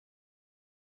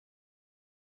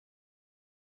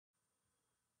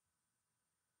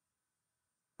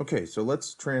Okay, so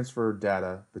let's transfer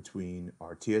data between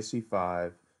our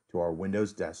TSC5 to our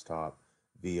Windows desktop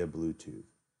via Bluetooth.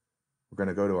 We're going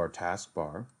to go to our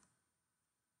taskbar.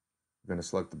 We're going to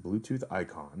select the Bluetooth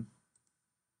icon.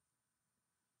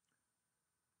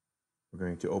 We're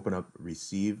going to open up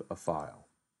Receive a File.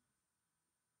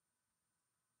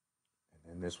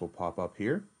 And then this will pop up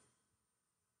here.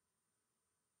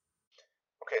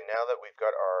 Okay, now that we've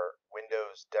got our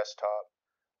Windows desktop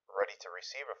ready to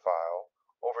receive a file,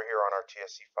 over here on our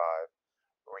TSC5,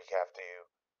 we have to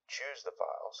choose the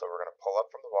file. So we're going to pull up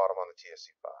from the bottom on the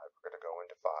TSC5. We're going to go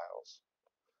into Files.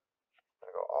 We're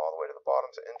going to go all the way to the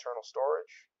bottom to Internal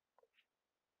Storage.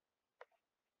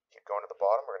 Keep going to the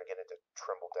bottom. We're going to get into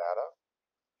Trimble Data.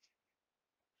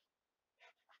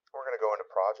 We're going to go into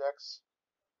Projects.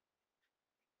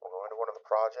 We'll go into one of the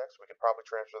projects. We could probably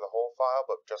transfer the whole file,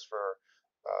 but just for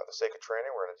the sake of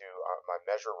training, we're going to do my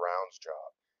measure rounds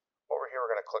job. Over here,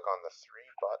 we're going to click on the three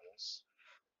buttons,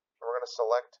 and we're going to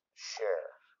select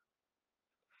Share.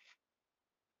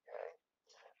 Okay.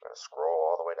 We're going to scroll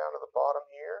all the way down to the bottom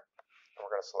here, and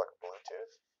we're going to select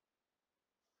Bluetooth.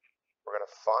 We're going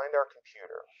to find our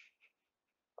computer.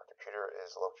 Our computer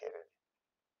is located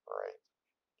right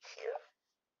here,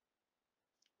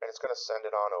 and it's going to send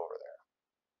it on over there.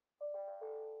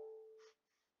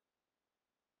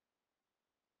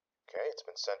 Okay, it's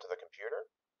been sent to the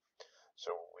computer,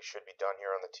 so we should be done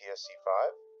here on the TSC5.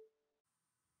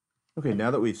 Okay,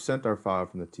 now that we've sent our file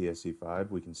from the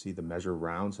TSC5, we can see the measure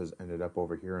rounds has ended up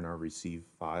over here in our receive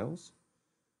files.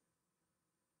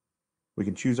 We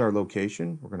can choose our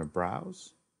location. We're going to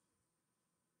browse.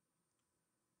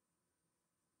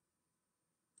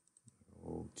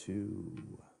 Go to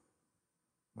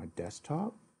my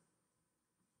desktop.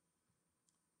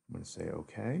 I'm going to say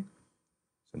OK.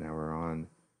 So now we're on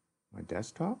my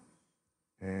desktop,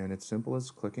 and it's simple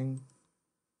as clicking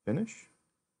Finish.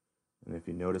 And if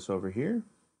you notice over here,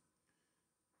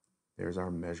 there's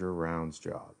our measure rounds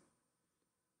job.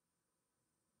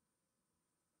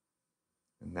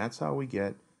 And that's how we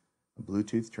get a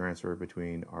Bluetooth transfer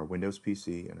between our Windows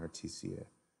PC and our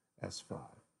TSC5.